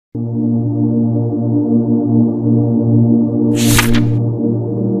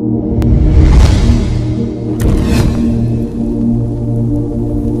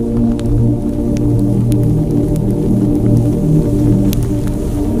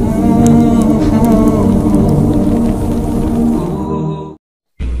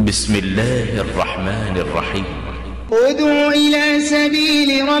بسم الله الرحمن الرحيم ادع إلى سبيل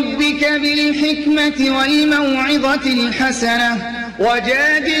ربك بالحكمة والموعظة الحسنة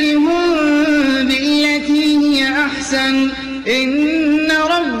وجادلهم بالتي هي أحسن إن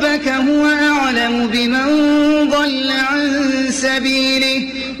ربك هو أعلم بمن ضل عن سبيله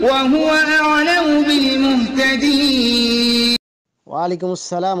وهو أعلم بالمهتدين. ওয়ালাইকুম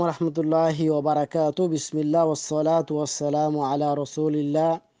আসসালাম রহমতুল্লাহি ওবারাকাতু। বিসমিল্লাহ ওয়াসসালাতু ওয়াসসালামু আলা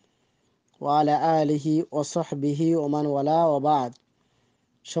রাসূলিল্লাহ ওয়া আলা আলিহি ওয়া সাহবিহি ওয়া মান ওয়ালা ওয়া বাদ।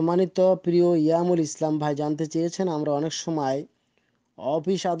 সম্মানিত প্রিয় ইয়ামুল ইসলাম ভাই, জানতে চেয়েছেন আমরা অনেক সময়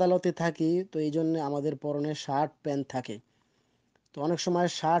অফিস আদালতে থাকি, তো এই জন্য আমাদের পরনে শার্ট প্যান্ট থাকে। তো অনেক সময়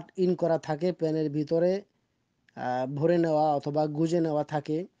শার্ট ইন করা থাকে, প্যানের ভিতরে ভরে নেওয়া অথবা গুজে নেওয়া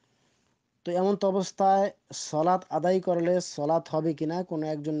থাকে। তো এমন তো অবস্থায় সলাৎ আদায় করলে সলাৎ হবে কিনা, কোনো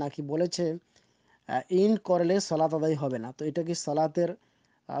একজন নাকি বলেছে ইন করলে সলাৎ আদায় হবে না। তো এটা কি সলাতের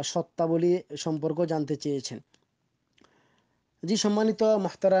শর্তাবলী সম্পর্ক জানতে চেয়েছেন। জি, সম্মানিত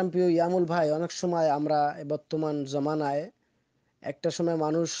মুহতারাম প্রিয় ইয়ামুল ভাই, অনেক সময় আমরা বর্তমান জমানায়, একটা সময়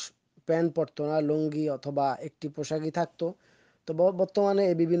মানুষ প্যান্ট পরতো না, লুঙ্গি অথবা একটি পোশাকই থাকতো। তো বর্তমানে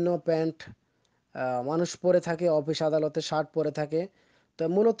এই বিভিন্ন প্যান্ট মানুষ পরে থাকে, অফিস আদালতে শার্ট পরে থাকে। তো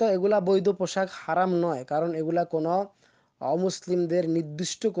মূলত এগুলা বৈধ পোশাক, হারাম নয়, কারণ এগুলা কোনো অমুসলিমদের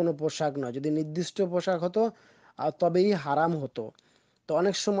নির্দিষ্ট কোনো পোশাক নয়। যদি নির্দিষ্ট পোশাক হতো তবেই হারাম হতো। তো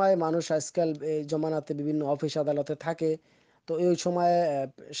অনেক সময় মানুষ আজকাল এই জমানাতে বিভিন্ন অফিস আদালতে থাকে, তো ওই সময়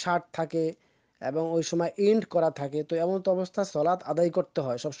শার্ট থাকে এবং ওই সময় ইন্ট করা থাকে। তো এমন তো অবস্থা সলাৎ আদায় করতে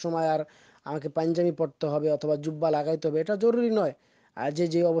হয় সব সময়। আর আমাকে পাঞ্জাবি পরতে হবে অথবা জুব্বা লাগাইতে হবে এটা জরুরি নয়। আর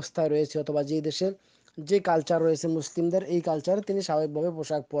যে অবস্থায় রয়েছে অথবা যে দেশে যে কালচার রয়েছে মুসলিমদের, এই কালচারে তিনি স্বাভাবিকভাবে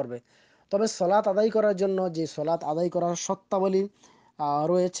পোশাক পরবে। তবে সলাৎ আদায় করার জন্য যে সলাৎ আদায় করার শর্তাবলী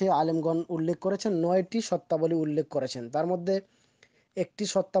রয়েছে, আলেমগণ উল্লেখ করেছেন, 9টি শর্তাবলী উল্লেখ করেছেন। তার মধ্যে একটি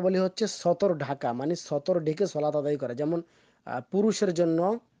শর্তাবলী হচ্ছে সতর ঢাকা, মানে সতর ঢেকে সলাৎ আদায় করা। যেমন পুরুষের জন্য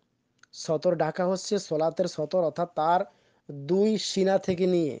সতর ঢাকা হচ্ছে সলাতের সতর, অর্থাৎ তার দুই সিনা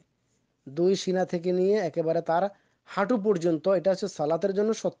থেকে নিয়ে একেবারে তার হাঁটু পর্যন্ত, এটা হচ্ছে সালাতের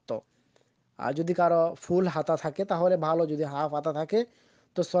জন্য সত্য। আর যদি কারো ফুল হাতা থাকে তাহলে ভালো, যদি হাফ হাতা থাকে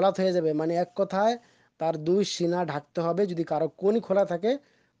তো সলাৎ হয়ে যাবে। মানে এক কথায় তার দুই সিনা ঢাকতে হবে। যদি কারো কোনি খোলা থাকে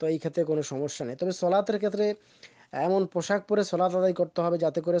তো এই ক্ষেত্রে কোনো সমস্যা নেই। তবে সলাতের ক্ষেত্রে এমন পোশাক পরে সলাৎ আদায় করতে হবে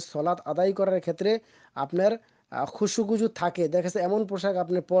যাতে করে সলাৎ আদায় করার ক্ষেত্রে আপনার খুশুখুজু থাকে। দেখা যাচ্ছে এমন পোশাক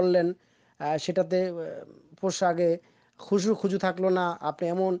আপনি পরলেন, সেটাতে পোশাকে খুজু থাকলো না, আপনি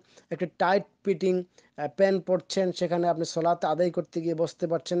এমন একটা টাইট ফিটিং প্যান্ট পরছেন, সেখানে আপনি সলাৎ আদায় করতে গিয়ে বসতে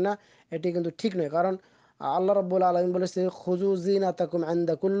পারছেন না, এটি কিন্তু ঠিক নয়। কারণ আল্লাহ রাব্বুল আলামিন বলেছে, খুযু যিনাতাকুম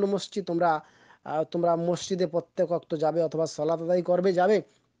ইনদা কুল্লি মসজিদ, তোমরা মসজিদে প্রত্যেক ওয়াক্ত যাবে অথবা সলাৎ আদায় করবে, যাবে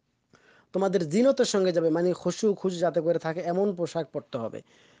তোমাদের জিনতের সঙ্গে যাবে, মানে খুজু যাতে করে থাকে এমন পোশাক পরতে হবে।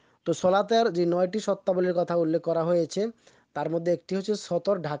 তো সলাতের যে 9টি শর্তাবলীর কথা উল্লেখ করা হয়েছে, তার মধ্যে একটি হচ্ছে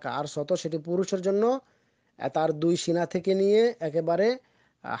সতর ঢাকা। আর সতর সেটি পুরুষের জন্য তার দুই সিনা থেকে নিয়ে একেবারে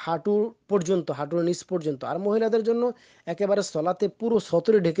হাঁটু পর্যন্ত, হাঁটুর নিচ পর্যন্ত। আর মহিলাদের জন্য একেবারে সলাতে পুরো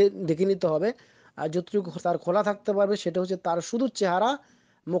সতরে ঢেকে ঢেকে নিতে হবে। আর যতটুকু তার খোলা থাকতে পারবে সেটা হচ্ছে তার শুধু চেহারা,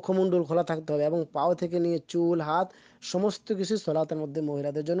 মুখমণ্ডল খোলা থাকতে হবে এবং পাও থেকে নিয়ে চুল, হাত, সমস্ত কিছু সলাতের মধ্যে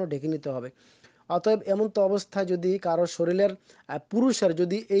মহিলাদের জন্য ঢেকে নিতে হবে। অতএব এমন তো অবস্থায় যদি কারো শরীরের পুরুষের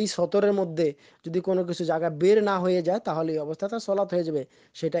যদি এই সতরের মধ্যে যদি কোনো কিছু জায়গা বের না হয়ে যায়, তাহলে এই অবস্থায় তার সলাৎ হয়ে যাবে,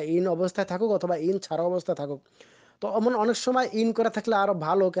 সেটা ইন অবস্থায় থাকুক অথবা ইন ছাড়া অবস্থায় থাকুক। তো এমন অনেক সময় ইন করা থাকলে আরও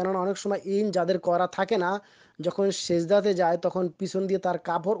ভালো, কেননা অনেক সময় ইন যাদের করা থাকে না, যখন সেজদাতে যায় তখন পিছন দিয়ে তার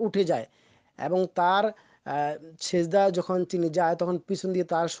কাপড় উঠে যায় এবং তার সেজদা যখন তিনি যায় তখন পিছন দিয়ে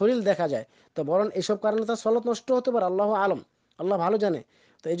তার শরীর দেখা যায়। তো বরং এসব কারণে তার সলাৎ নষ্ট হতে পারে, আল্লাহ আলম, আল্লাহ ভালো জানে।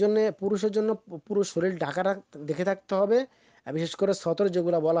 তো এই জন্যে পুরুষের জন্য পুরো শরীর ঢাকাটা দেখে থাকতে হবে, বিশেষ করে সতর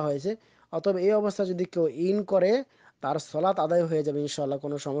যেগুলো বলা হয়েছে। অতএব এই অবস্থা যদি কেউ ইন করে তার সলাৎ আদায় হয়ে যাবে ইনশাআল্লাহ,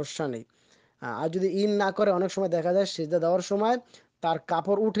 কোনো সমস্যা নেই। আর যদি ইন না করে, অনেক সময় দেখা যায় সিজদা দেওয়ার সময় তার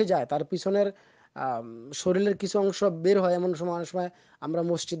কাপড় উঠে যায়, তার পিছনের শরীরের কিছু অংশ বের হয়। এমন সময় অনেক সময় আমরা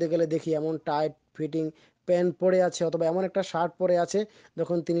মসজিদে গেলে দেখি এমন টাইট ফিটিং প্যান্ট পরে আছে অথবা এমন একটা শার্ট পরে আছে,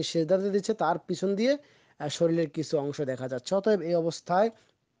 যখন তিনি সিজদাতে দিচ্ছে তার পিছন দিয়ে শরীরের কিছু অংশ দেখা যাচ্ছে। অতএব এই অবস্থায়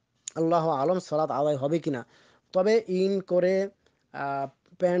আল্লাহ আলম সলাৎ আদায় হবে কিনা। তবে ইন করে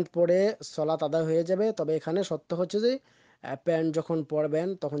প্যান্ট পরে সলাৎ আদায় হয়ে যাবে। তবে এখানে সত্য হচ্ছে যে প্যান্ট যখন পরবেন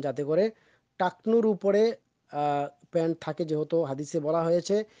তখন যাতে করে টাকনুর উপরে প্যান্ট থাকে, যেহেতু হাদিসে বলা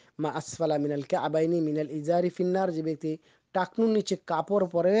হয়েছে মা আসফালা মিনাল কাবাইনি মিনাল ইজারি ফিন্নার, যে ব্যক্তি টাকনুর নিচে কাপড়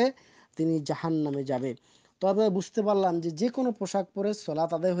পরে তিনি জাহান্নামে যাবে। তবে বুঝতে পারলাম যে যে কোনো পোশাক পরে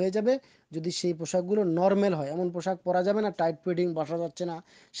সলাত আদায় হয়ে যাবে, যদি সেই পোশাকগুলো নর্মাল হয়। এমন পোশাক পরা যাবে না টাইট ফিটিং, বসা যাচ্ছে না,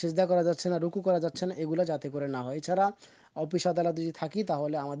 সিজদা করা যাচ্ছে না, রুকু করা যাচ্ছে না, এগুলো যাতে করে না হয়। এছাড়া অফিস আদালতে যদি থাকি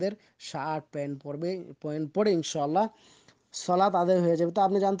তাহলে আমাদের শার্ট প্যান্ট পরে ইনশাআল্লাহ সলাত আদায় হয়ে যাবে। তো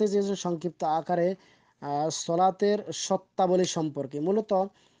আপনি জানতে চেয়েছেন সংক্ষিপ্ত আকারে সলাতের শর্তাবলী সম্পর্কে। মূলত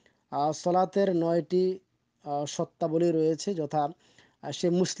সলাতের 9টি শর্তাবলী রয়েছে, যথা সে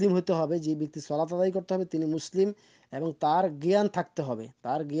মুসলিম হতে হবে, যে ব্যক্তি সলাত আদায় করতে হবে তিনি মুসলিম, এবং তার জ্ঞান থাকতে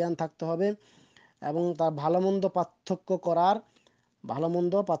হবে, এবং তার ভালো মন্দ পার্থক্য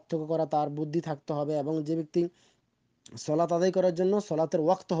করা তার বুদ্ধি থাকতে হবে, এবং যে ব্যক্তি সলাত আদায় করার জন্য সলাতের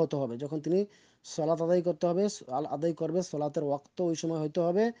ওয়াক্ত হতে হবে, যখন তিনি সলাত আদায় করবে সলাতের ওয়াক্ত ওই সময় হতে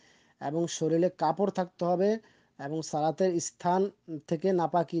হবে, এবং শরীরে কাপড় থাকতে হবে, এবং সালাতের স্থান থেকে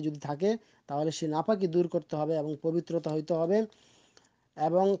নাপাকি যদি থাকে তাহলে সেই নাপাকি দূর করতে হবে, এবং পবিত্রতা হইতে হবে,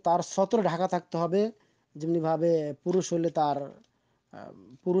 এবং তার সতর ঢাকা থাকতে হবে। যেমনিভাবে পুরুষ হলে তার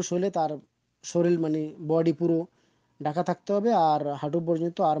পুরুষ হলে তার শরীর মানে বডি পুরো ঢাকা থাকতে হবে আর হাঁটু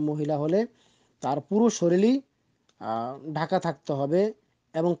পর্যন্ত, আর মহিলা হলে তার পুরো শরীরই ঢাকা থাকতে হবে,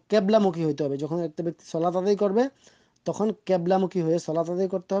 এবং কেবলামুখী হইতে হবে। যখন একটা ব্যক্তি সলাত আদায় করবে তখন কেবলামুখী হয়ে সলাত আদায়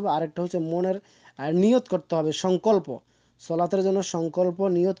করতে হবে। আরেকটা হচ্ছে মনের নিয়ত করতে হবে, সংকল্প, সলাতের জন্য সংকল্প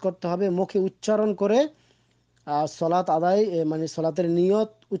নিয়ত করতে হবে, মুখে উচ্চারণ করে সলাত আদায় মানে সলাতের নিয়ত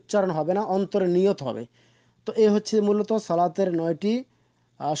উচ্চারণ হবে না, অন্তরে নিয়ত হবে। তো এই হচ্ছে মূলত সলাতের 9টি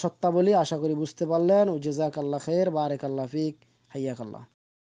শর্তাবলী। আশা করি বুঝতে পারলেন। ও জাযাকাল্লাহ খাইর, বারাকাল্লাহ ফিক, হাইয়াকাল্লাহ।